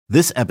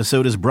This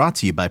episode is brought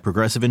to you by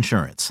Progressive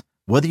Insurance.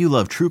 Whether you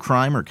love true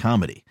crime or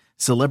comedy,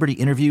 celebrity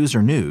interviews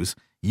or news,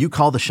 you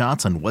call the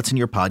shots on what's in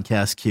your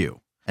podcast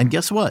queue. And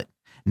guess what?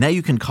 Now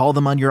you can call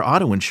them on your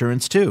auto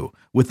insurance too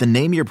with the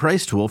Name Your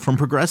Price tool from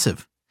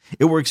Progressive.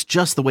 It works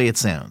just the way it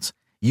sounds.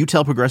 You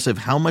tell Progressive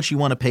how much you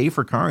want to pay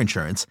for car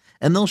insurance,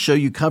 and they'll show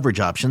you coverage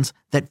options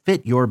that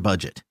fit your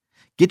budget.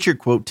 Get your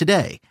quote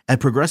today at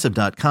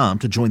Progressive.com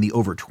to join the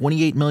over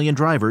 28 million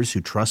drivers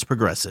who trust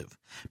Progressive.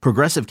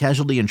 Progressive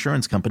Casualty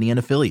Insurance Company and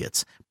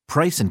Affiliates.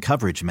 Price and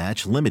coverage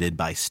match limited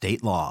by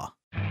state law.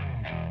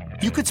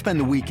 You could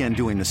spend the weekend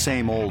doing the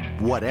same old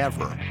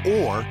whatever,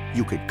 or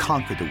you could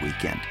conquer the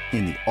weekend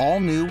in the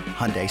all-new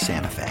Hyundai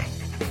Santa Fe.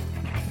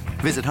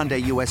 Visit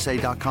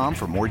HyundaiUSA.com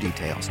for more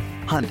details.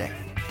 Hyundai,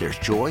 there's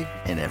joy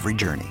in every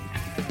journey.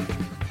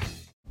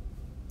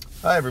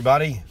 Hi,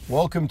 everybody.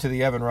 Welcome to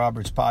the Evan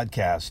Roberts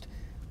Podcast.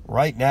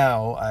 Right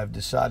now, I've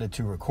decided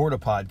to record a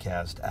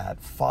podcast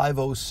at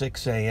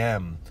 5:06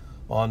 a.m.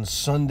 on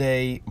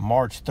Sunday,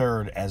 March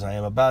 3rd, as I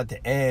am about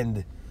to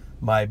end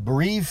my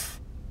brief,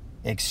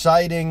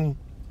 exciting,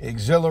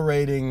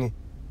 exhilarating,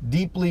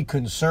 deeply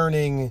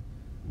concerning,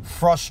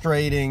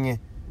 frustrating,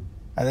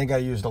 I think I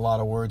used a lot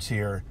of words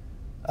here,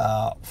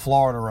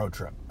 Florida road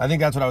trip. I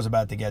think that's what I was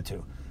about to get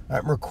to.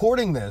 I'm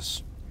recording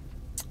this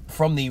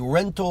from the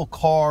rental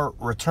car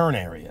return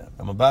area.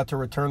 I'm about to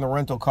return the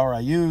rental car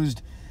I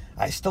used.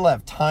 I still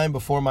have time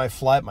before my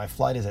flight. My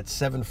flight is at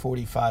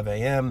 7:45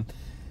 a.m.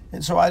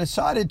 And so I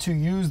decided to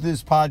use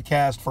this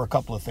podcast for a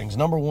couple of things.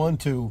 Number one,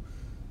 to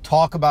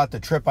talk about the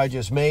trip I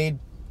just made,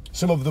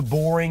 some of the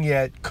boring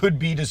yet could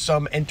be to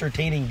some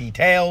entertaining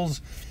details.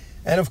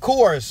 And of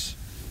course,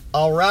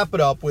 I'll wrap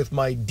it up with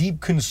my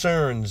deep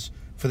concerns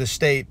for the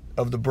state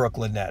of the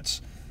Brooklyn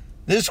Nets.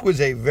 This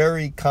was a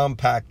very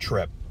compact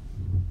trip.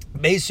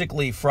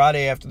 Basically,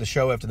 Friday after the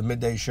show, after the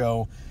midday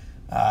show,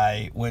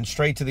 I went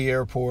straight to the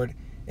airport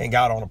and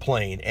got on a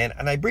plane. And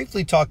I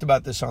briefly talked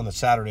about this on the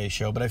Saturday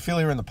show, but I feel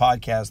here in the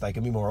podcast I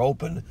can be more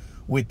open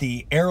with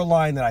the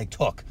airline that I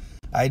took.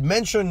 I had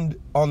mentioned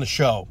on the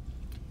show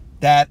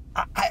that,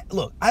 I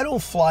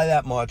don't fly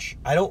that much.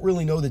 I don't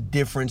really know the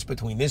difference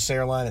between this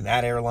airline and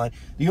that airline.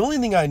 The only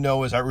thing I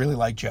know is I really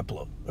like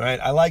JetBlue, right?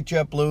 I like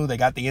JetBlue. They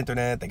got the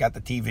internet. They got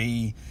the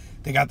TV.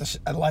 They got the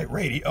satellite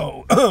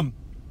radio.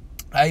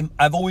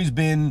 I've always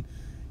been,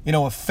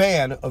 a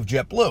fan of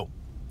JetBlue.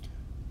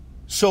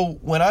 So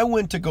when I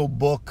went to go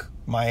book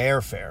my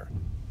airfare,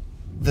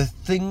 the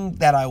thing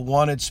that I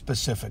wanted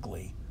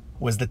specifically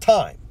was the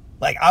time.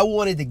 Like, I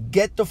wanted to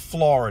get to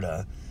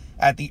Florida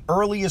at the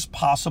earliest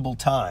possible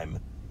time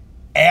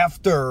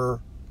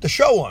after the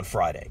show on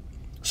Friday.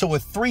 So a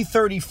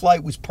 3:30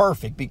 flight was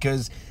perfect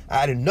because I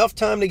had enough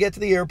time to get to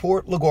the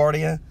airport,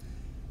 LaGuardia,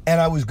 and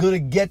I was going to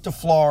get to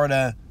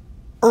Florida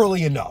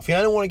early enough. I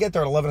didn't want to get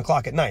there at 11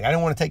 o'clock at night. I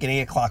didn't want to take an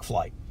 8 o'clock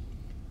flight.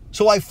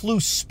 So I flew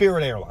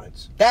Spirit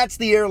Airlines. That's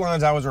the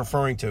airlines I was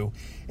referring to.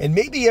 And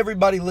maybe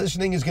everybody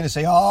listening is going to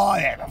say, oh,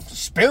 yeah,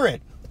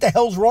 Spirit? What the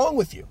hell's wrong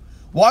with you?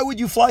 Why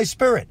would you fly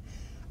Spirit?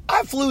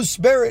 I flew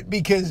Spirit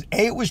because,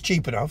 A, it was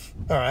cheap enough,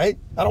 all right?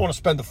 I don't want to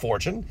spend a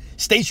fortune.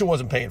 Station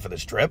wasn't paying for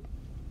this trip.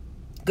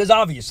 Because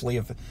obviously,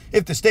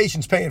 if the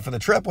station's paying for the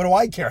trip, what do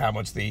I care how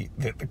much the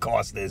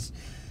cost is?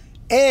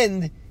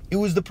 And it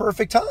was the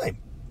perfect time.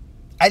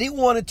 I didn't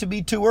want it to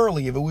be too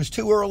early. If it was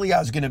too early, I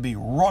was going to be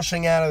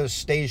rushing out of the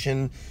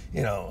station,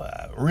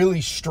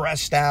 really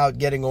stressed out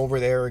getting over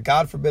there.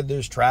 God forbid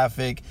there's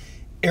traffic,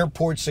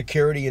 airport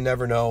security, you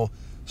never know.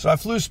 So I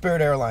flew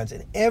Spirit Airlines,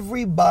 and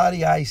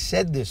everybody I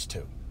said this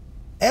to,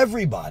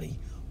 everybody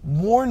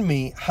warned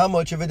me how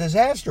much of a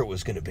disaster it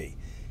was going to be.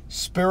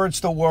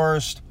 Spirit's the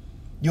worst.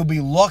 You'll be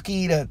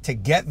lucky to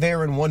get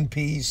there in one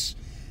piece.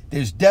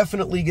 There's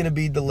definitely going to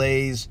be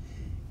delays.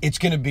 It's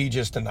going to be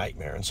just a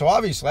nightmare. And so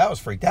obviously I was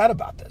freaked out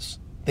about this,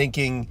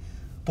 thinking,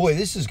 boy,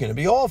 this is going to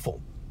be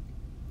awful.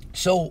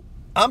 So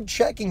I'm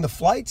checking the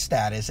flight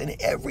status, and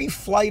every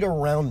flight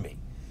around me,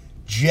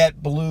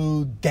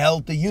 JetBlue,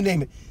 Delta, you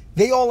name it,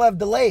 they all have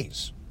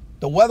delays.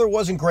 The weather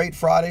wasn't great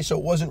Friday, so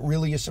it wasn't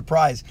really a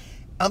surprise.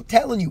 I'm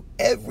telling you,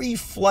 every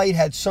flight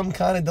had some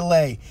kind of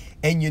delay.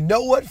 And you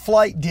know what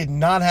flight did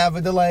not have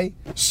a delay?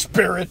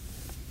 Spirit.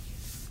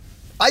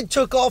 I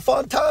took off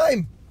on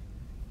time.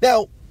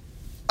 Now,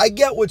 I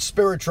get what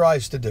Spirit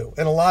tries to do,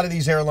 and a lot of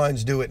these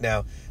airlines do it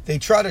now. They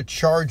try to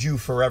charge you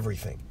for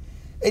everything.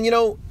 And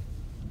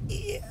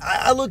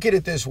I look at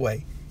it this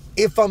way.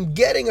 If I'm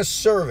getting a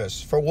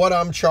service for what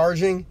I'm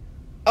charging,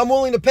 I'm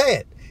willing to pay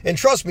it. And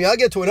trust me, I'll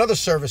get to another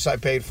service I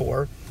paid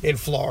for in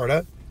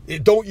Florida.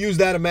 Don't use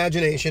that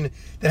imagination.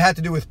 That had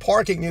to do with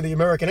parking near the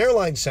American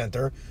Airlines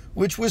Center,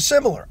 which was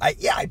similar.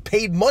 I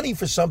paid money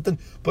for something,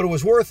 but it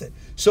was worth it.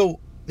 So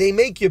they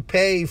make you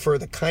pay for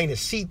the kind of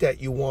seat that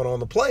you want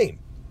on the plane.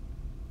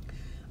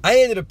 I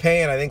ended up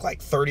paying, I think, like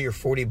 $30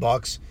 or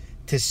 $40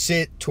 to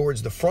sit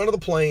towards the front of the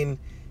plane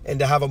and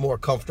to have a more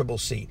comfortable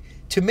seat.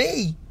 To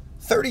me,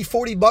 $30,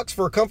 $40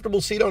 for a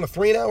comfortable seat on a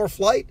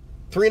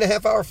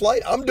 3.5-hour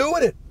flight, I'm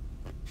doing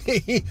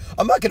it.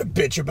 I'm not going to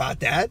bitch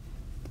about that.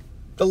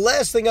 The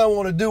last thing I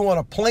want to do on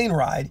a plane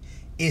ride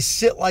is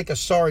sit like a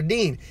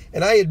sardine.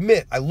 And I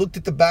admit, I looked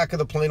at the back of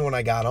the plane when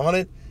I got on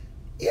it.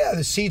 Yeah,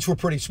 the seats were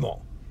pretty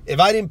small. If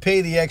I didn't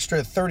pay the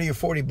extra 30 or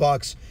 40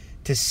 bucks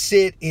to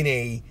sit in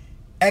a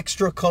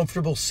extra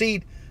comfortable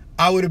seat,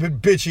 I would have been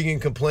bitching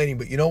and complaining.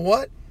 But you know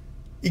what?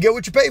 You get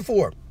what you pay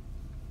for.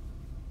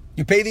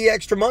 You pay the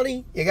extra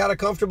money, you got a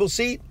comfortable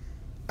seat.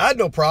 I had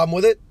no problem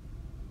with it.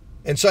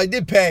 And so I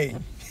did pay.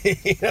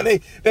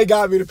 They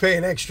got me to pay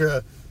an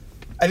extra,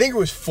 I think it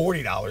was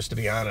 $40 to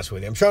be honest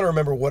with you. I'm trying to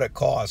remember what it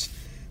cost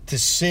to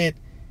sit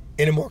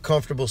in a more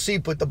comfortable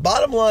seat. But the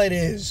bottom line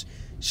is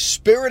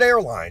Spirit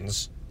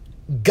Airlines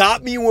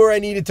got me where I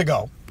needed to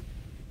go.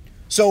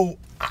 So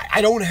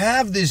I don't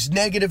have this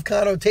negative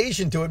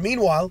connotation to it.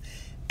 Meanwhile,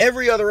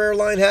 every other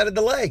airline had a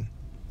delay.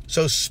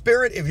 So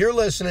Spirit, if you're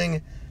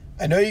listening,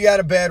 I know you got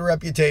a bad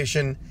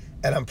reputation,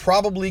 and I'm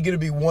probably going to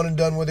be one and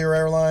done with your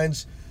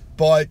airlines,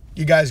 but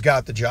you guys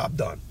got the job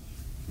done.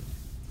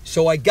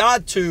 So I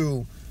got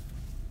to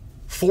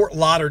Fort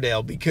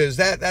Lauderdale because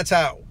that's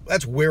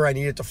where I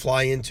needed to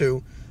fly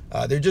into.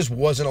 There just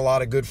wasn't a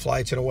lot of good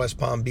flights into West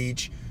Palm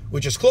Beach,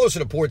 which is closer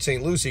to Port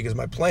St. Lucie, because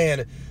my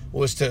plan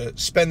was to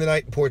spend the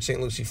night in Port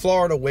St. Lucie,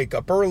 Florida, wake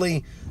up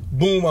early,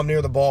 boom, I'm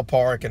near the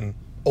ballpark, and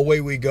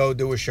away we go,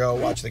 do a show,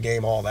 watch the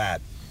game, all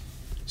that.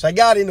 So I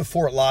got into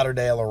Fort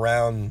Lauderdale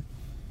around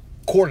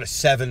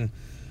 6:45,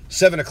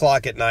 7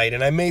 o'clock at night,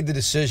 and I made the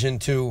decision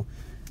to,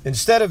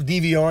 instead of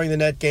DVRing the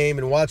net game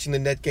and watching the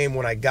net game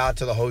when I got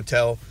to the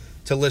hotel,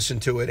 to listen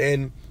to it.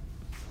 And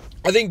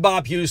I think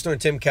Bob Houston and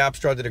Tim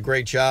Capstraw did a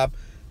great job.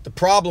 The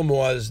problem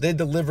was they're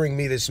delivering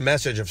me this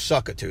message of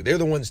suckitude. They're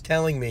the ones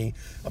telling me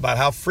about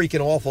how freaking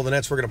awful the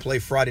Nets were going to play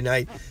Friday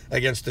night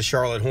against the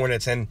Charlotte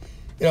Hornets. And,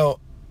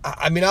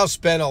 I'll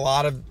spend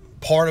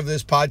part of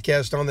this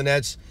podcast on the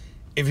Nets.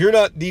 If you're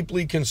not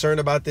deeply concerned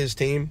about this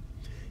team,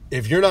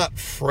 if you're not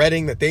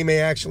fretting that they may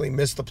actually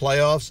miss the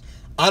playoffs,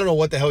 I don't know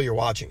what the hell you're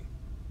watching.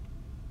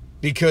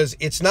 Because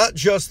it's not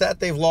just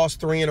that they've lost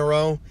 3 in a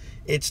row.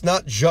 It's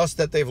not just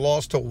that they've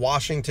lost to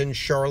Washington,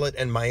 Charlotte,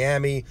 and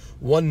Miami,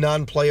 one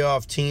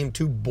non-playoff team,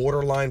 2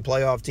 borderline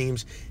playoff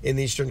teams in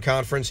the Eastern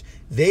Conference.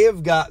 They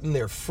have gotten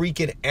their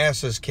freaking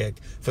asses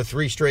kicked for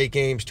 3 straight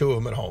games, 2 of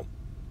them at home.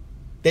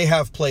 They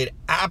have played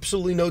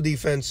absolutely no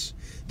defense.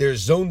 Their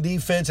zone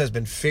defense has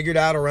been figured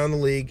out around the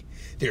league.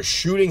 Their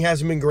shooting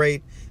hasn't been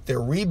great. Their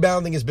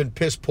rebounding has been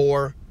piss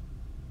poor.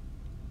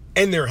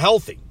 And they're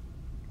healthy.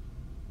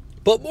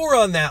 But more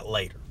on that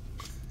later.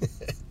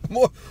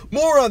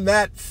 more on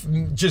that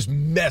just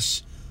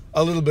mess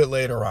a little bit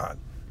later on.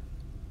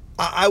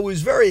 I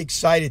was very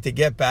excited to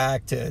get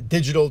back to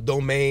Digital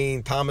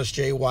Domain, Thomas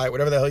J. White,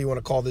 whatever the hell you want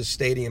to call this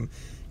stadium,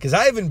 because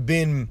I haven't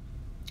been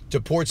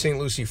to Port St.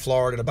 Lucie,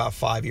 Florida in about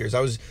 5 years. I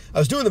was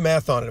doing the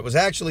math on it. It was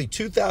actually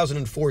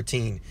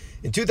 2014.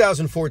 In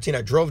 2014,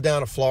 I drove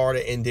down to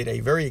Florida and did a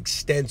very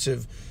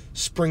extensive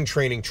spring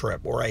training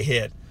trip where I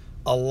hit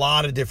a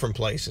lot of different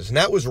places. And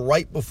that was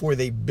right before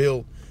they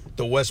built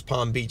the West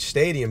Palm Beach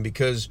Stadium,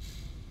 because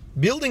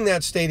building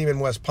that stadium in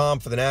West Palm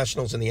for the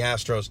Nationals and the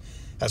Astros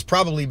has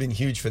probably been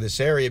huge for this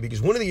area,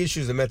 because one of the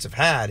issues the Mets have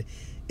had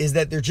is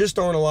that there just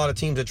aren't a lot of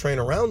teams that train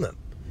around them.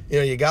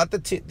 You got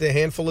the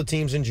handful of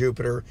teams in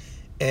Jupiter,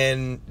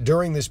 and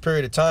during this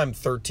period of time,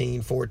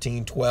 13,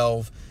 14,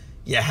 12,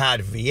 you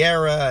had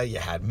Vieira, you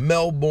had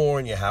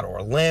Melbourne, you had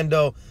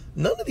Orlando.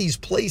 None of these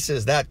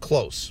places that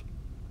close.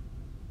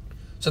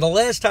 So the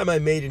last time I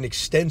made an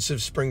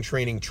extensive spring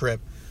training trip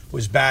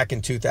was back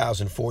in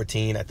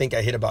 2014. I think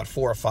I hit about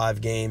 4 or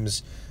 5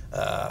 games,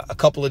 a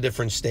couple of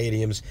different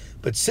stadiums.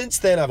 But since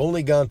then, I've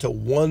only gone to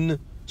 1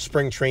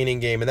 spring training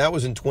game, and that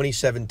was in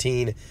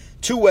 2017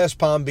 to West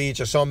Palm Beach.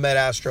 I saw a Met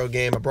Astro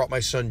game. I brought my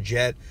son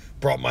Jet,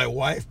 brought my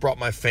wife, brought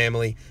my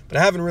family. But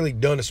I haven't really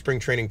done a spring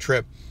training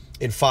trip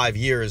in 5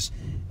 years.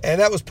 And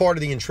that was part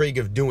of the intrigue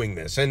of doing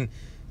this. And,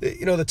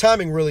 the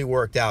timing really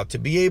worked out to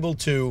be able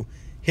to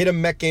hit a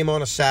Met game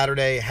on a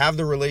Saturday, have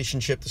the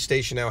relationship the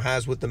station now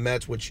has with the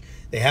Mets, which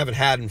they haven't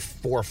had in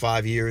 4 or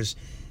 5 years,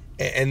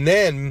 and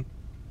then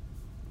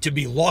to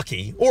be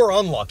lucky, or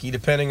unlucky,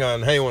 depending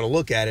on how you want to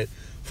look at it,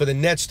 for the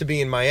Nets to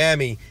be in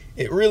Miami.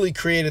 It really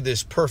created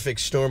this perfect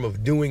storm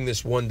of doing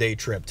this one-day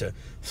trip, to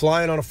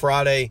fly in on a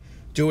Friday,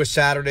 do a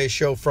Saturday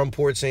show from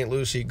Port St.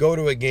 Lucie, go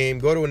to a game,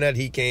 go to a Net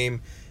Heat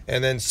game,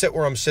 and then sit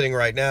where I'm sitting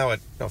right now at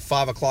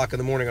 5 o'clock in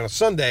the morning on a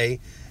Sunday,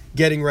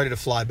 getting ready to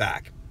fly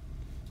back.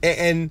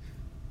 And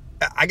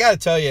I got to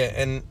tell you,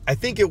 and I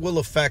think it will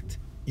affect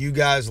you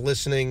guys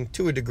listening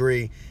to a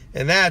degree,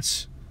 and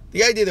that's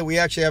the idea that we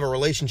actually have a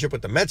relationship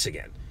with the Mets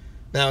again.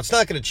 Now, it's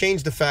not going to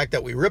change the fact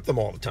that we rip them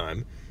all the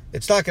time.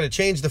 It's not going to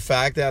change the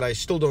fact that I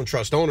still don't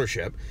trust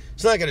ownership.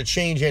 It's not going to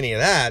change any of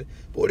that.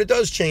 But what it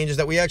does change is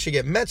that we actually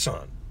get Mets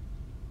on,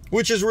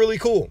 which is really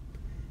cool.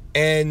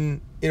 And,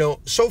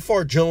 so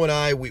far, Joe and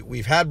I,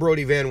 we've had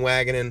Brodie Van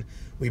Wagenen.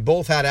 We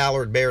both had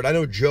Allard Baird. I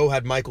know Joe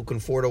had Michael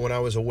Conforto when I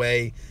was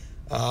away.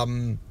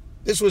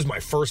 This was my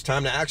first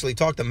time to actually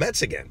talk to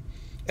Mets again.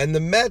 And the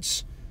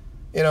Mets,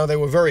 they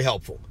were very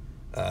helpful.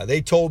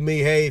 They told me,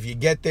 hey, if you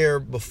get there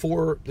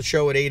before the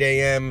show at 8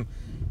 a.m.,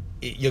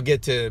 you'll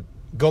get to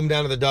go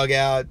down to the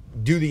dugout,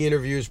 do the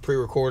interviews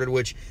pre-recorded,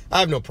 which I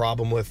have no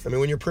problem with. I mean,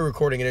 when you're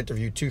pre-recording an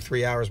interview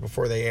 2-3 hours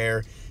before they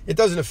air, it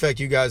doesn't affect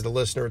you guys, the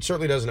listener. It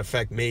certainly doesn't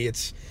affect me.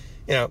 It's,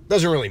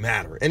 doesn't really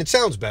matter. And it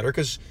sounds better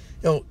because,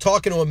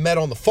 talking to a Met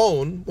on the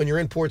phone when you're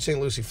in Port St.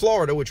 Lucie,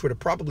 Florida, which would have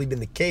probably been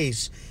the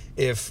case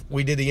if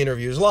we did the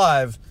interviews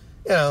live,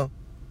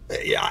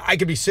 I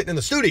could be sitting in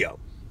the studio.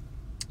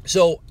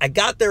 So I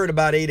got there at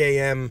about 8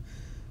 a.m.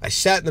 I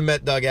sat in the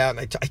Met dugout, and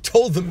I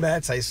told the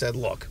Mets, I said,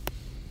 look,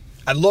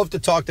 I'd love to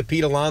talk to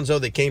Pete Alonso.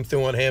 They came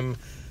through on him.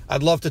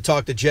 I'd love to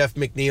talk to Jeff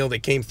McNeil. They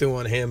came through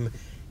on him.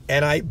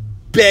 And I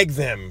begged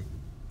them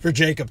for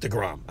Jacob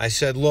deGrom. I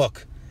said,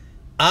 look,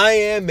 I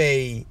am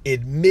a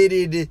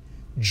admitted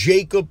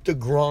Jacob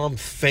deGrom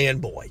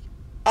fanboy.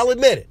 I'll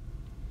admit it.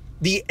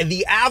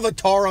 The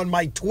avatar on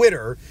my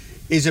Twitter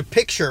is a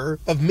picture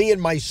of me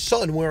and my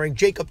son wearing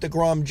Jacob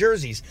deGrom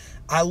jerseys.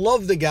 I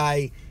love the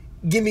guy.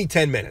 Give me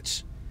 10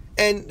 minutes.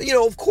 And,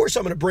 of course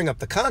I'm going to bring up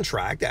the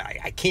contract.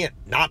 I can't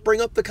not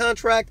bring up the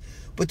contract,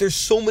 but there's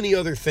so many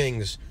other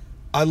things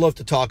I'd love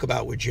to talk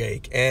about with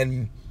Jake.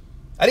 And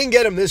I didn't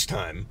get him this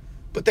time,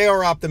 but they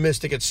are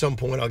optimistic at some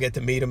point I'll get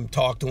to meet him,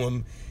 talk to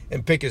him,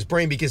 and pick his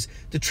brain. Because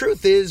the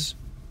truth is,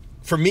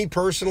 for me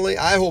personally,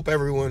 I hope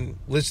everyone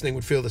listening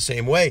would feel the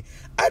same way.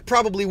 I'd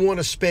probably want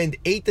to spend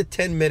 8 of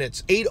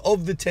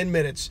the 10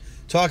 minutes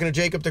talking to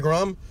Jacob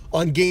deGrom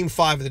on Game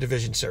 5 of the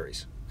Division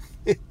Series.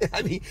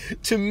 I mean,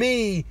 to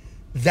me,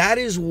 that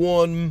is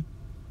one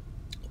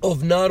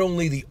of not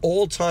only the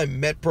all-time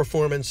Met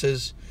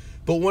performances,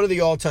 but one of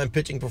the all-time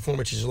pitching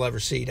performances you'll ever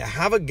see. To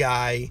have a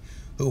guy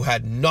who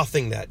had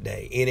nothing that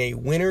day in a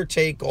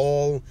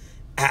winner-take-all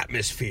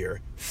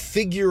atmosphere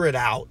figure it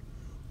out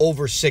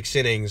over 6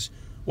 innings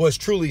was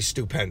truly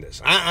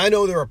stupendous. I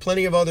know there are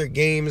plenty of other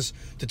games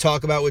to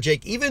talk about with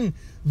Jake. Even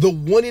the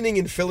one inning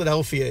in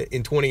Philadelphia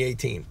in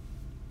 2018.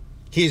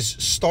 His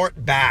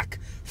start back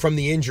from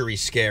the injury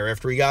scare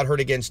after he got hurt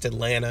against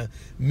Atlanta,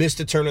 missed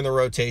a turn in the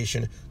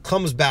rotation,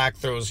 comes back,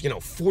 throws,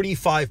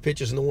 45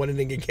 pitches in the one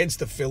inning against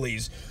the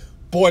Phillies.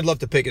 Boy, I'd love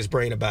to pick his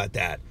brain about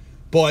that.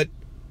 But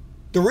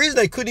the reason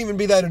I couldn't even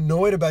be that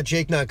annoyed about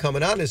Jake not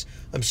coming on is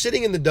I'm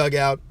sitting in the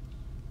dugout,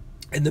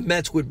 and the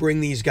Mets would bring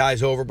these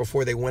guys over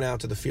before they went out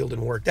to the field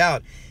and worked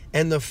out.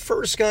 And the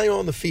first guy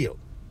on the field,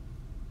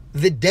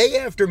 the day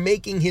after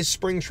making his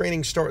spring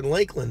training start in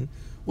Lakeland,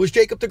 was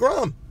Jacob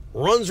deGrom.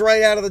 Runs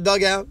right out of the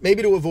dugout,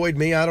 maybe to avoid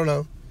me, I don't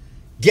know.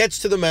 Gets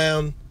to the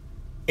mound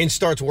and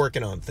starts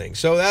working on things.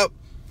 So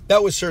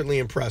that was certainly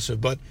impressive.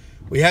 But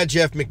we had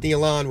Jeff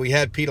McNeil on, we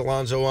had Pete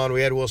Alonso on,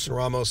 we had Wilson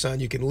Ramos on.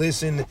 You can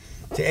listen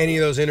to any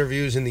of those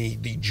interviews in the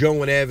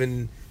Joe and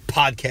Evan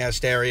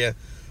podcast area.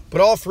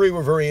 But all three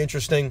were very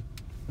interesting.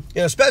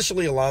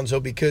 Especially Alonso,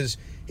 because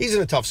he's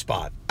in a tough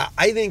spot.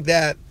 I think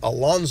that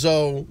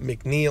Alonso,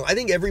 McNeil, I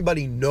think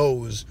everybody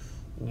knows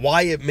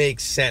why it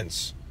makes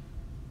sense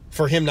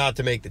for him not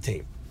to make the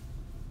team.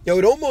 It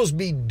would almost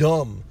be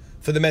dumb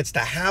for the Mets to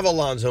have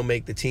Alonso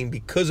make the team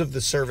because of the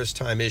service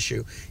time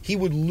issue. He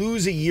would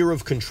lose a year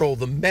of control.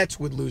 The Mets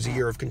would lose a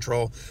year of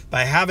control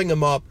by having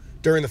him up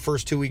during the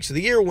first 2 weeks of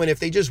the year, when if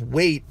they just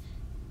wait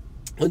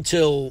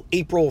until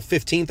April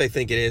 15th, I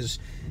think it is,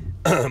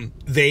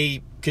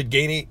 they could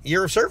gain a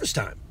year of service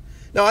time.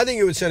 Now, I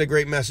think it would send a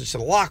great message to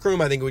the locker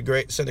room. I think it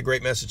would send a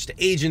great message to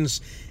agents,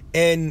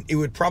 and it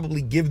would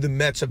probably give the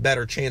Mets a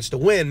better chance to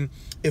win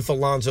if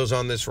Alonso's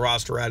on this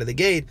roster out of the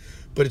gate,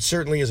 but it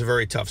certainly is a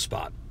very tough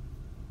spot.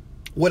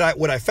 What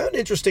I found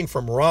interesting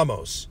from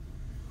Ramos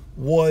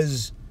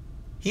was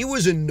he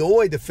was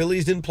annoyed the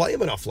Phillies didn't play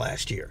him enough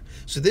last year.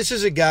 So this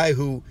is a guy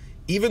who,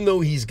 even though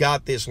he's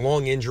got this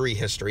long injury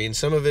history, and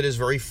some of it is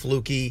very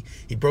fluky,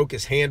 he broke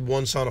his hand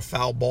once on a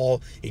foul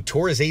ball, he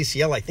tore his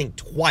ACL, I think,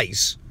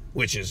 twice,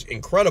 which is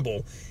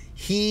incredible,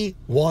 he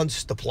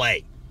wants to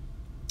play.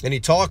 And he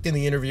talked in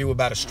the interview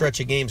about a stretch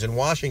of games in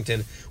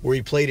Washington where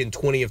he played in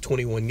 20 of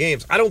 21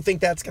 games. I don't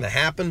think that's going to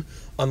happen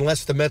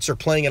unless the Mets are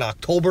playing in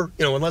October,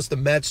 unless the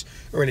Mets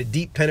are in a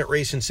deep pennant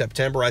race in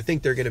September. I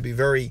think they're going to be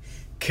very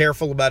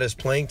careful about his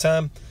playing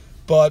time.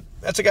 But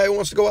that's a guy who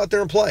wants to go out there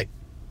and play.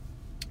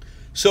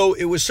 So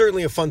it was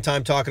certainly a fun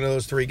time talking to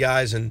those three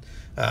guys, and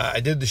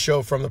I did the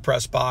show from the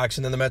press box,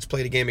 and then the Mets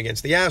played a game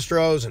against the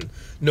Astros, and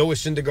Noah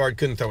Syndergaard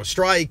couldn't throw a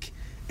strike,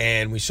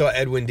 and we saw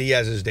Edwin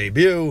Diaz's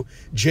debut.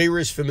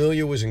 Jeurys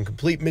Familia was in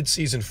complete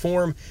midseason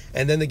form,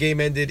 and then the game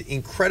ended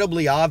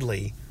incredibly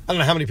oddly. I don't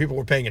know how many people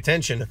were paying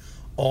attention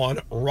on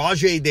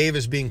Rajay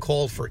Davis being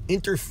called for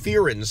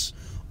interference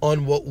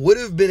on what would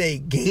have been a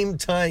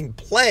game-tying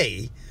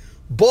play,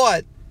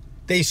 but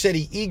they said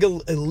he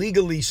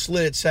illegally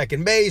slid at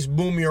second base.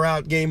 Boom, you're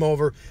out. Game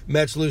over.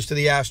 Mets lose to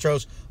the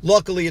Astros.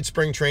 Luckily, it's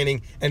spring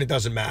training, and it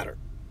doesn't matter.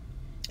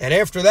 And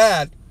after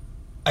that,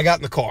 I got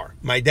in the car.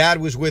 My dad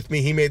was with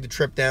me. He made the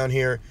trip down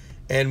here,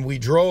 and we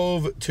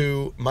drove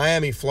to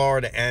Miami,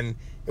 Florida, and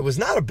it was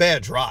not a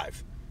bad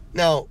drive.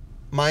 Now,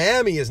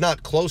 Miami is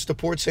not close to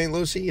Port St.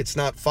 Lucie. It's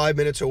not 5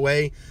 minutes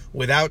away.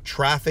 Without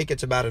traffic,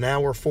 it's about an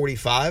hour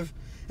 45.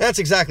 That's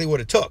exactly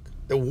what it took.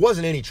 There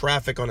wasn't any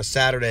traffic on a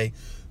Saturday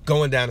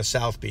going down to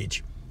South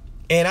Beach.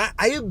 And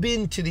I have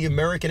been to the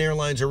American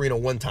Airlines Arena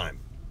one time.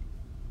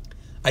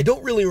 I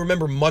don't really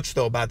remember much,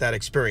 though, about that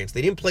experience.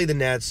 They didn't play the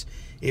Nets.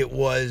 It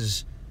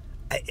was,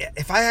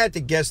 if I had to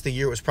guess the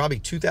year, it was probably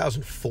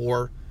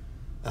 2004.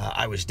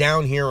 I was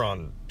down here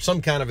on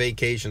some kind of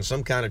vacation,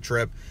 some kind of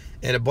trip,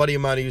 and a buddy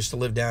of mine who used to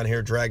live down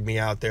here dragged me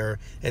out there.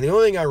 And the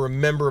only thing I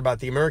remember about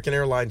the American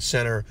Airlines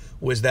Center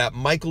was that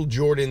Michael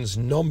Jordan's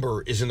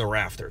number is in the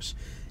rafters.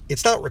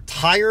 It's not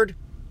retired,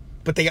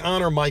 but they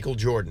honor Michael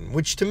Jordan,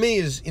 which to me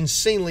is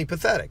insanely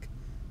pathetic.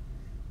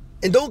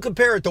 And don't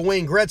compare it to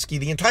Wayne Gretzky.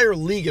 The entire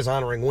league is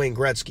honoring Wayne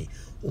Gretzky.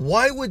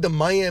 Why would the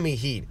Miami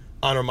Heat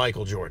honor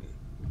Michael Jordan?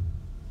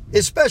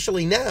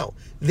 Especially now.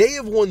 They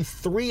have won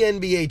 3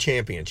 NBA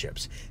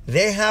championships.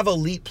 They have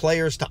elite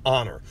players to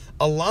honor.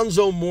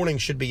 Alonzo Mourning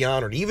should be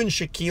honored. Even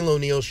Shaquille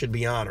O'Neal should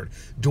be honored.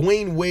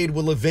 Dwayne Wade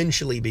will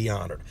eventually be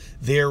honored.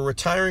 They're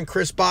retiring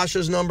Chris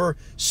Bosh's number.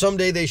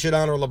 Someday they should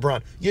honor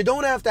LeBron. You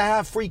don't have to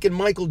have freaking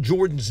Michael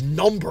Jordan's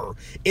number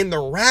in the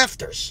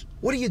rafters.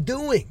 What are you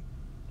doing?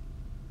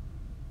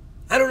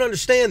 I don't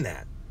understand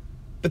that.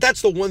 But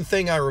that's the one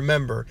thing I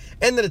remember.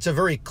 And that it's a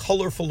very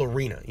colorful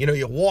arena. You know,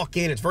 you walk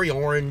in, it's very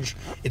orange,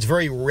 it's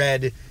very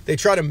red. They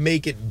try to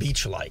make it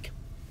beach-like.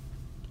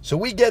 So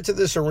we get to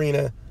this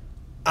arena.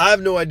 I have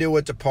no idea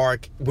where to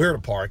park.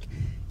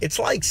 It's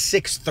like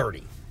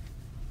 6:30.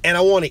 And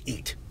I want to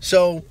eat.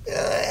 So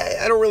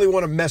I don't really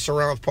want to mess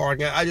around with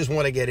parking. I just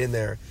want to get in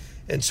there.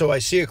 And so I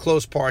see a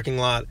close parking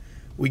lot.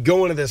 We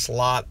go into this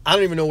lot. I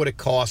don't even know what it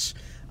costs.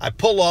 I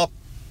pull up.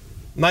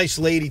 Nice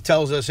lady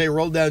tells us, hey,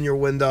 roll down your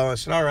window. I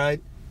said, all right.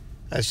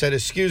 I said,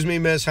 excuse me,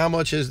 miss, how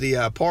much is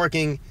the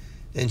parking?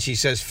 And she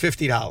says,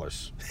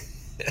 $50.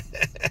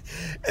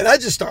 And I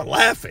just start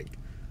laughing.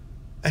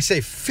 I say,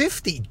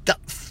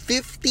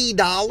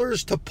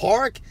 $50 to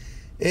park?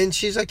 And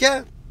she's like,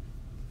 yeah.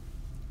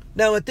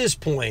 Now, at this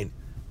point,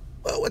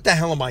 well, what the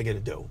hell am I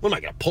going to do? What am I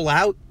going to pull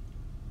out?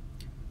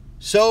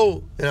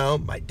 So, you know,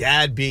 my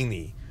dad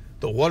being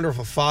the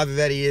wonderful father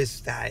that he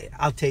is,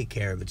 I'll take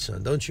care of it,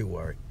 son. Don't you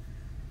worry.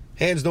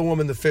 Hands the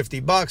woman the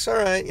 $50. All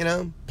right, you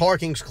know,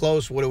 parking's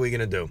close. What are we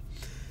going to do?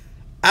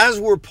 As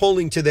we're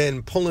pulling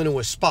into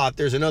a spot,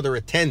 there's another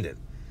attendant.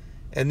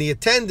 And the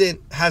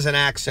attendant has an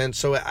accent,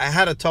 so I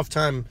had a tough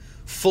time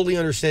fully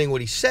understanding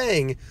what he's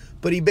saying.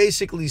 But he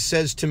basically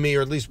says to me,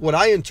 or at least what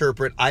I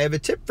interpret, I have a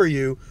tip for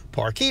you,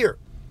 park here.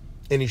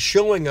 And he's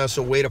showing us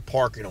a way to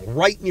park, you know,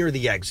 right near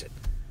the exit.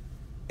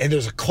 And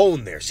there's a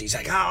cone there. So he's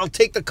like, I'll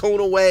take the cone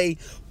away,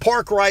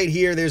 park right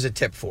here, there's a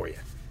tip for you.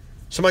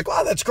 So I'm like,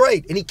 wow, that's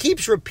great. And he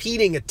keeps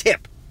repeating a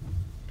tip.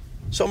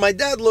 So my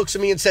dad looks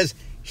at me and says,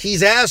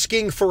 he's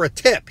asking for a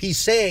tip. He's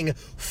saying,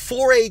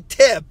 for a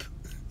tip,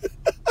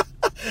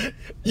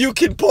 you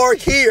can park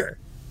here.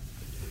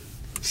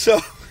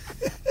 So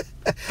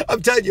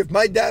I'm telling you, if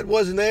my dad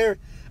wasn't there,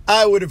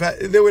 there would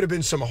have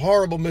been some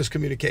horrible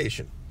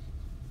miscommunication.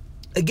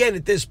 Again,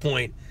 at this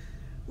point,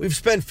 we've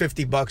spent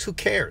 $50. Who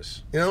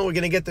cares? You know, we're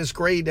going to get this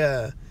great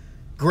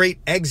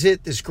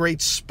exit, this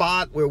great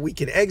spot where we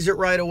can exit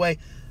right away.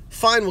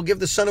 Fine, we'll give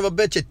the son of a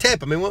bitch a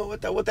tip. I mean, what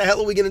the hell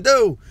are we going to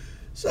do?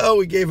 So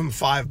we gave him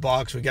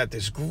 $5. We got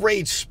this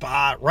great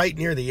spot right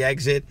near the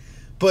exit.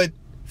 But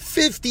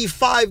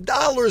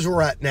 $55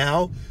 we're at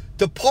now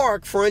to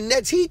park for a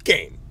Nets Heat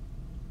game.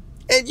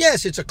 And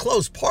yes, it's a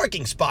close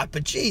parking spot,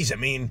 but geez, I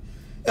mean,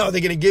 you know, are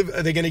they going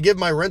to give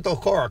my rental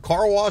car a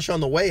car wash on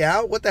the way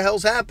out? What the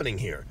hell's happening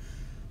here?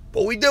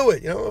 But we do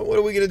it. You know, what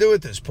are we going to do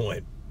at this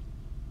point?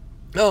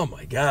 Oh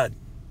my God.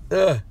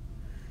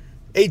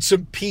 Ate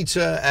some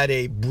pizza at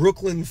a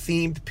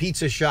Brooklyn-themed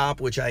pizza shop,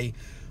 which I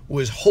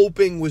was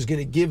hoping was going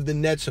to give the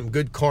Nets some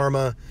good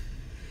karma.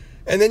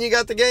 And then you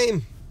got the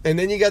game. And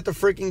then you got the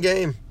freaking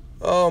game.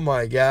 Oh,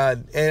 my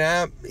God.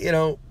 And, you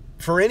know,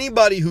 for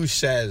anybody who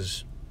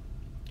says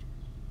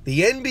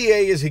the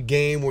NBA is a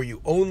game where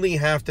you only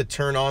have to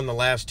turn on the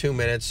last 2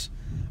 minutes,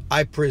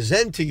 I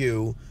present to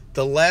you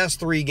the last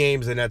 3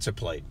 games the Nets have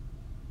played.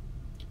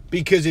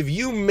 Because if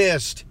you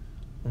missed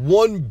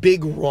one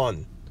big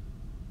run,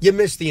 you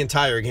missed the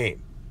entire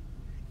game.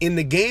 In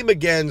the game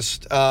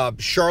against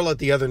Charlotte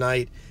the other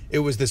night, it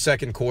was the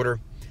second quarter.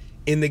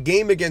 In the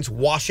game against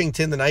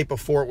Washington the night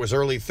before, it was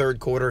early third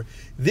quarter.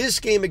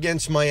 This game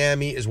against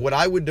Miami is what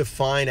I would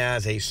define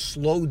as a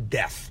slow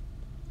death.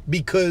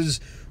 Because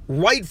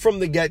right from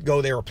the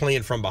get-go, they were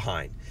playing from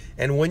behind.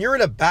 And when you're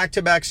in a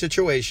back-to-back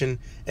situation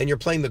and you're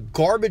playing the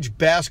garbage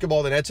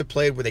basketball the Nets have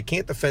played where they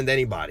can't defend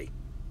anybody,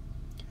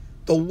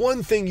 the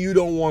one thing you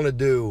don't want to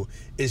do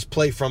is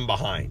play from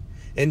behind.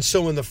 And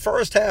so in the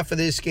first half of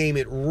this game,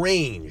 it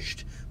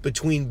ranged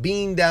between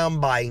being down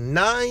by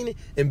 9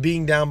 and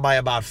being down by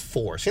about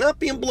 4. So you're not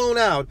being blown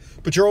out,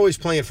 but you're always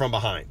playing from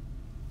behind.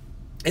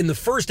 In the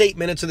first 8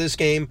 minutes of this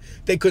game,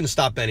 they couldn't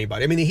stop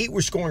anybody. I mean, the Heat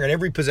were scoring on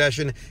every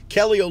possession.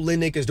 Kelly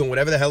Olynyk is doing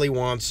whatever the hell he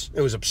wants.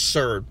 It was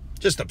absurd.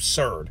 Just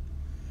absurd.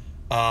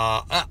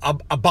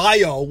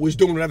 Abayo was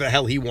doing whatever the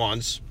hell he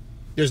wants.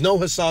 There's no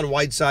Hassan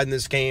Whiteside in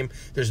this game.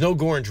 There's no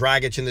Goran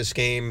Dragic in this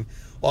game.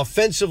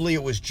 Offensively,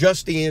 it was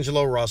just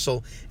D'Angelo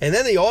Russell. And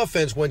then the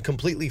offense went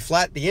completely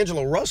flat.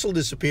 D'Angelo Russell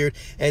disappeared,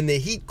 and the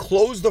Heat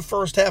closed the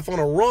first half on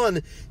a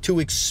run to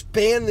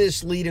expand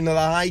this lead into the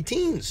high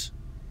teens.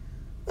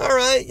 All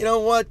right, you know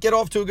what? Get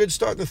off to a good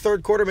start in the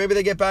third quarter. Maybe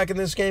they get back in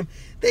this game.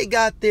 They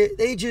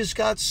just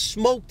got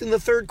smoked in the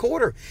third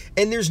quarter.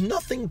 And there's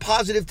nothing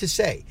positive to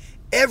say.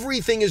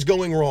 Everything is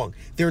going wrong.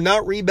 They're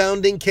not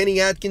rebounding.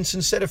 Kenny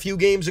Atkinson said a few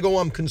games ago,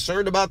 I'm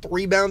concerned about the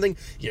rebounding.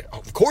 Yeah,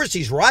 of course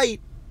he's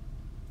right.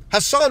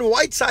 Hassan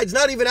Whiteside's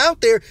not even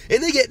out there,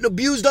 and they're getting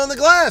abused on the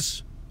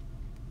glass.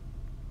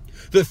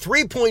 The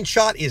three-point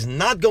shot is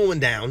not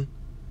going down.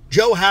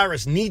 Joe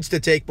Harris needs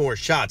to take more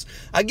shots.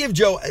 I give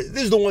Joe,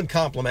 this is the one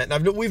compliment,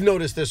 and we've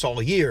noticed this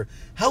all year.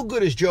 How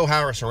good is Joe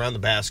Harris around the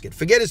basket?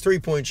 Forget his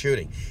three-point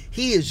shooting.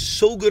 He is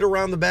so good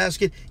around the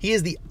basket. He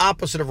is the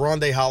opposite of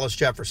Rondae Hollis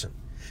Jefferson.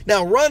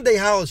 Now, Rondae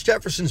Hollis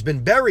Jefferson's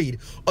been buried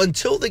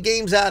until the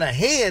game's out of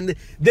hand.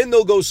 Then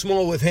they'll go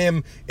small with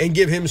him and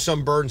give him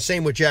some burden.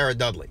 Same with Jared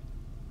Dudley.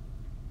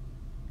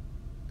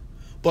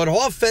 But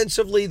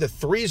offensively, the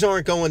threes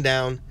aren't going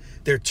down.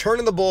 They're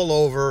turning the ball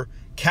over.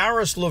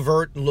 Caris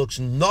LeVert looks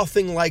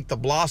nothing like the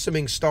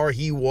blossoming star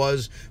he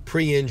was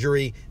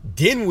pre-injury.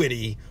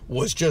 Dinwiddie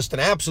was just an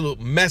absolute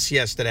mess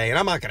yesterday, and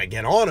I'm not going to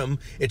get on him.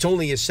 It's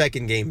only his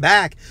second game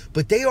back.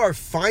 But they are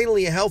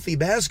finally a healthy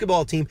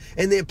basketball team,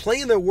 and they're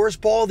playing their worst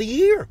ball of the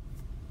year.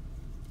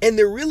 And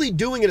they're really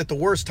doing it at the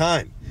worst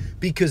time,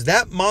 because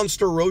that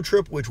monster road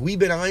trip, which we've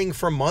been eyeing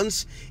for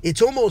months,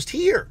 it's almost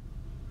here.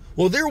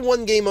 Well, they're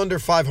one game under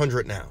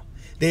 500 now.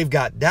 They've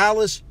got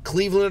Dallas,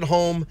 Cleveland at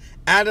home,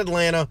 at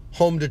Atlanta,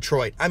 home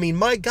Detroit. I mean,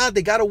 my God,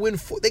 they got to win.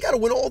 They got to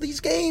win all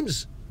these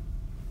games.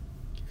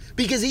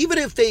 Because even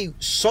if they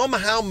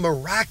somehow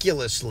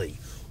miraculously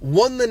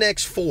won the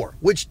next four,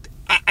 which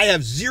I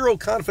have zero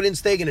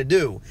confidence they're going to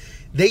do,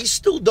 they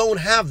still don't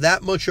have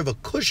that much of a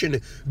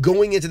cushion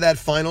going into that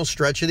final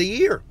stretch of the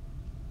year.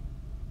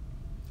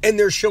 And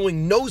they're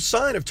showing no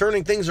sign of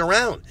turning things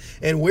around.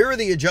 And where are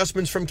the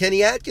adjustments from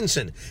Kenny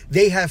Atkinson?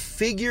 They have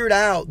figured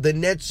out the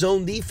net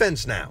zone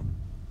defense now.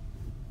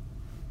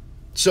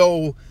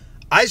 So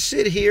I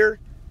sit here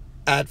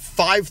at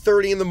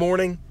 5:30 in the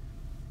morning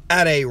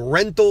at a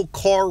rental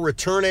car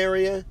return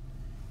area,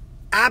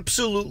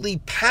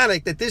 absolutely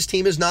panicked that this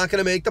team is not going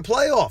to make the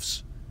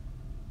playoffs.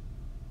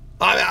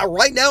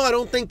 Right now, I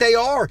don't think they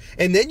are.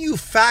 And then you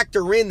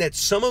factor in that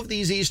some of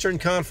these Eastern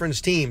Conference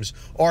teams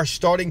are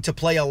starting to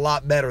play a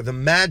lot better. The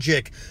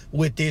Magic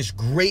with this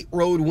great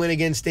road win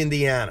against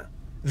Indiana.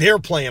 They're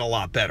playing a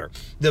lot better.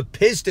 The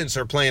Pistons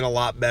are playing a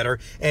lot better.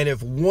 And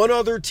if one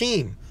other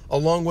team,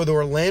 along with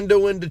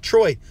Orlando and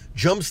Detroit,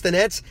 jumps the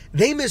Nets,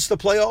 they miss the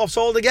playoffs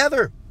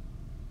altogether.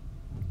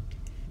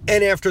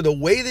 And after the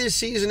way this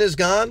season has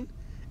gone,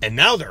 and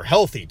now they're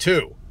healthy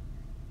too,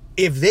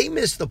 if they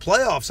miss the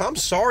playoffs, I'm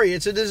sorry,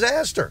 it's a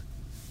disaster.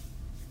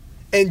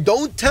 And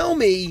don't tell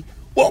me,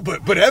 well,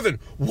 but Evan,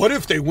 what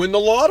if they win the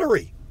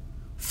lottery?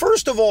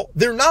 First of all,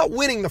 they're not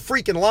winning the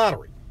freaking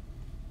lottery.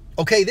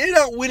 Okay, they're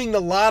not winning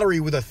the lottery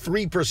with a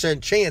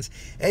 3% chance.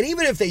 And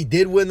even if they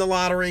did win the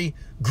lottery,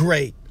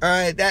 great. All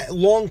right, that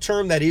long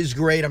term, that is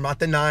great. I'm not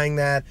denying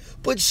that.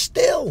 But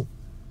still,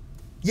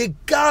 you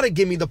got to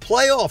give me the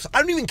playoffs. I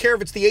don't even care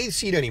if it's the 8th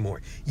seed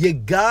anymore. You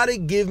got to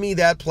give me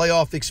that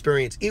playoff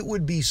experience. It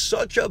would be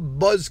such a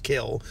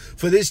buzzkill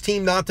for this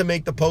team not to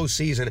make the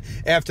postseason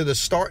after the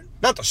start,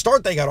 not the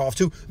start they got off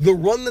to, the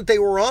run that they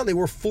were on. They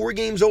were 4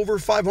 games over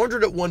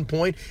 500 at one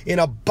point in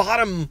a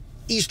bottom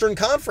Eastern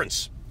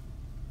Conference.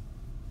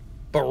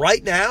 But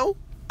right now,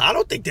 I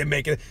don't think they're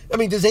making it. I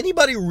mean, does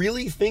anybody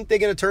really think they're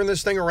going to turn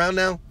this thing around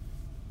now?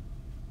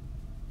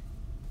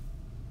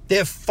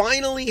 They're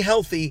finally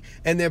healthy,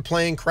 and they're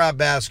playing crap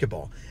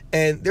basketball.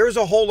 And there's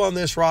a hole on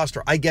this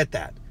roster. I get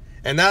that.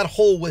 And that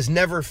hole was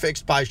never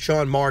fixed by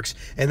Sean Marks,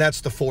 and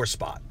that's the 4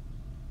 spot.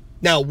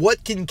 Now,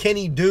 what can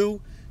Kenny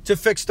do to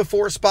fix the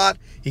 4 spot?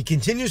 He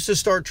continues to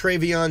start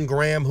Treveon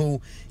Graham, who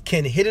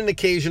can hit an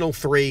occasional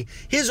 3.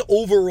 His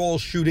overall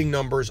shooting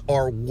numbers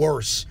are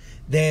worse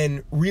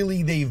than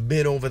really they've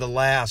been over the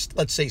last,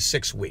 let's say,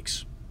 6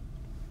 weeks.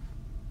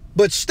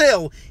 But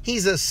still,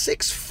 he's a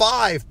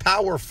 6'5"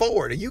 power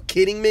forward. Are you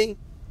kidding me?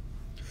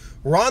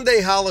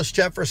 Rondae Hollis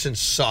Jefferson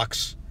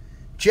sucks.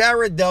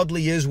 Jared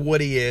Dudley is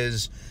what he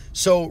is.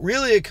 So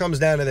really it comes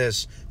down to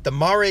this.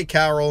 DeMare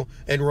Carroll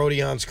and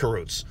Rodion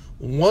Kurucs.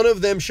 One of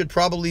them should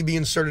probably be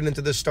inserted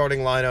into the starting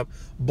lineup.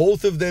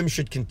 Both of them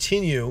should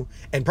continue,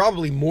 and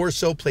probably more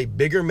so play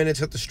bigger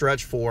minutes at the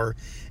stretch 4.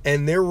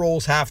 And their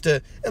roles have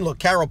to, and look,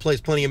 Carroll plays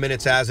plenty of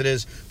minutes as it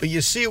is, but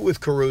you see it with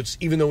Kurucs,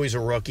 even though he's a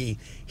rookie.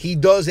 He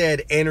does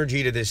add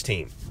energy to this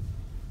team.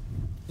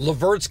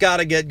 LeVert's got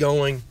to get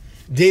going.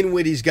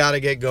 Dinwiddie's got to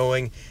get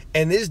going.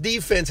 And this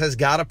defense has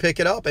got to pick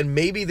it up. And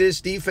maybe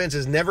this defense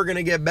is never going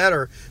to get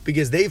better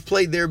because they've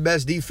played their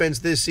best defense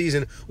this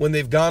season when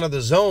they've gone to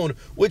the zone,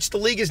 which the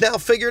league has now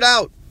figured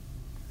out.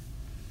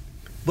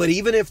 But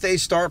even if they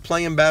start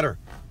playing better,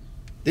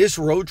 this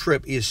road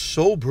trip is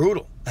so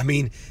brutal. I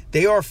mean,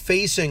 they are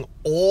facing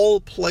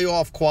all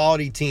playoff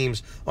quality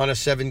teams on a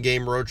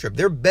 7-game road trip.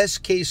 Their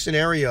best case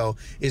scenario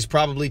is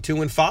probably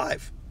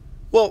 2-5.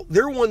 Well,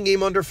 they're 1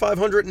 game under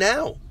 500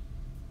 now.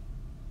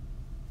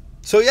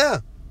 So yeah,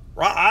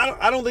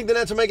 I don't think the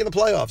Nets are making the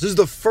playoffs. This is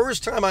the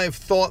first time I've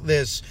thought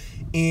this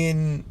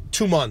in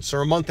 2 months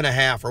or a month and a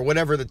half or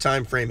whatever the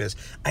time frame is.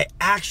 I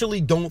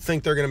actually don't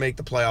think they're going to make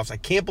the playoffs. I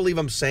can't believe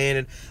I'm saying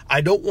it.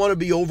 I don't want to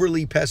be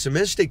overly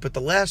pessimistic, but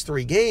the last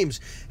 3 games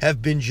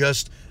have been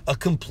just a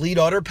complete,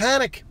 utter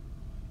panic.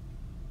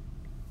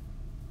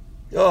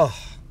 Oh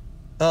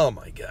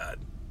my God.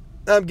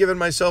 I'm giving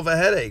myself a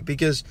headache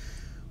because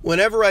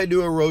whenever I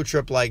do a road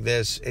trip like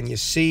this and you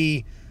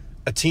see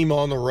a team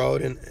on the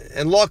road,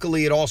 and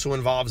luckily it also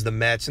involves the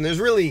Mets, and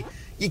there's really,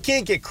 you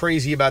can't get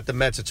crazy about the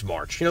Mets. It's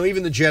March.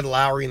 Even the Jed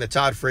Lowry and the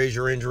Todd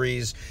Frazier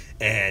injuries,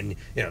 and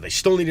they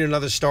still needed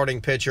another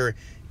starting pitcher.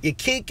 You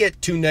can't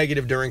get too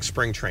negative during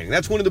spring training.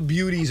 That's one of the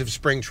beauties of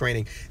spring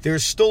training.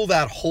 There's still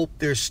that hope.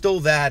 There's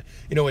still that,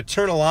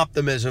 eternal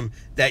optimism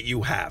that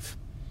you have.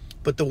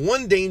 But the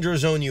one danger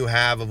zone you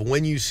have of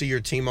when you see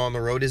your team on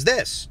the road is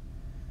this.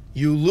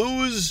 You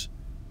lose,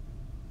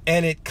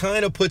 and it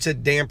kind of puts a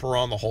damper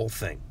on the whole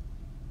thing.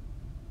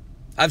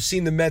 I've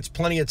seen the Mets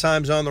plenty of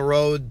times on the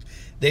road.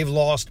 They've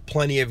lost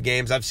plenty of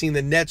games. I've seen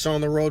the Nets on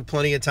the road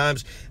plenty of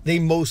times. They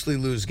mostly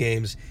lose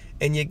games.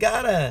 And you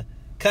got to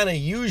kind of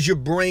use your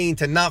brain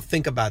to not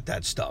think about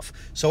that stuff.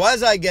 So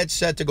as I get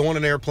set to go on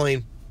an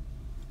airplane,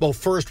 well,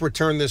 first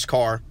return this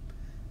car,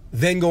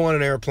 then go on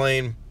an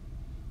airplane,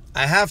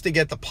 I have to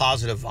get the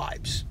positive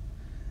vibes.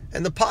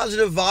 And the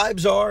positive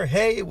vibes are,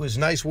 hey, it was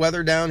nice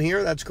weather down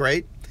here. That's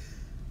great.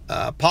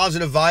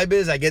 Positive vibe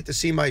is I get to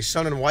see my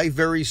son and wife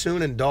very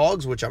soon and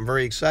dogs, which I'm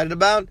very excited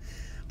about.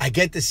 I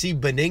get to see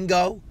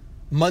Beningo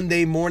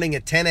Monday morning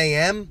at 10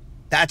 a.m.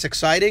 That's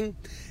exciting.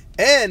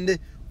 And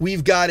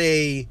we've got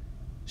a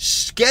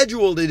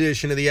scheduled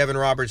edition of the Evan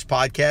Roberts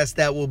podcast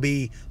that will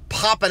be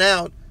popping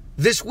out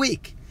this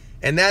week.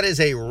 And that is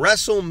a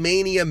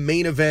WrestleMania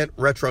main event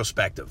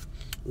retrospective.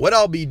 What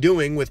I'll be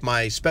doing with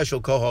my special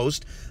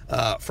co-host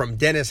from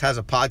Dennis Has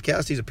a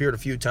Podcast. He's appeared a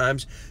few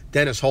times.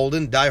 Dennis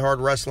Holden,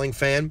 diehard wrestling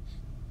fan.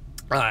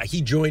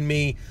 He joined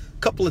me a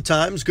couple of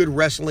times. Good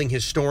wrestling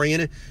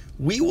historian.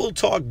 We will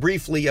talk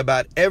briefly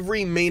about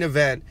every main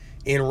event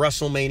in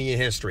WrestleMania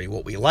history.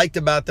 What we liked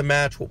about the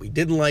match, what we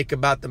didn't like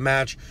about the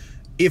match,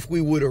 if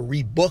we would have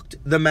rebooked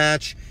the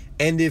match,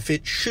 and if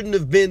it shouldn't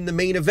have been the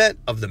main event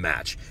of the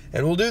match.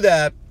 And we'll do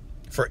that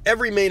for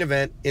every main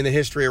event in the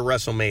history of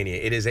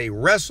WrestleMania. It is a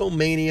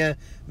WrestleMania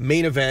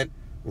main event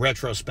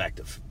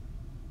retrospective.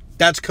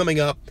 That's coming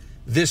up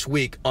this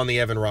week on the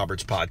Evan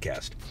Roberts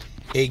podcast.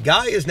 A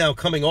guy is now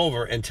coming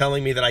over and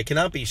telling me that I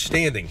cannot be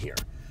standing here.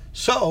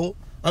 So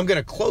I'm going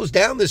to close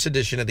down this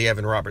edition of the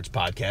Evan Roberts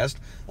podcast.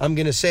 I'm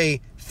going to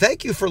say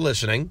thank you for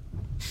listening.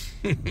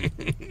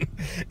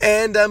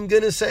 And I'm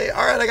going to say,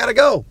 all right, I got to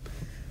go.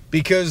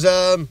 Because,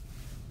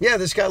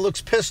 this guy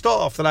looks pissed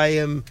off that I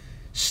am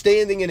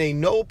standing in a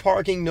no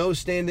parking, no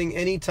standing,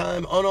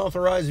 anytime,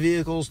 unauthorized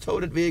vehicles,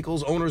 toted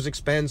vehicles, owner's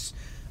expense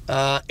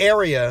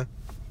area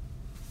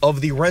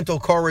of the rental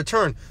car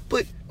return.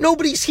 But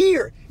nobody's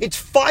here.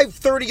 It's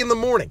 5:30 in the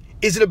morning.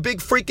 Is it a big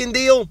freaking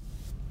deal?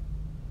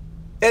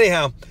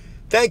 Anyhow,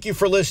 thank you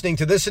for listening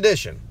to this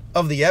edition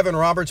of the Evan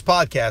Roberts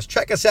podcast.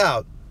 Check us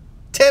out,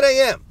 10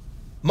 a.m.,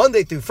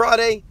 Monday through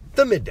Friday,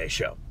 The Midday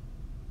Show.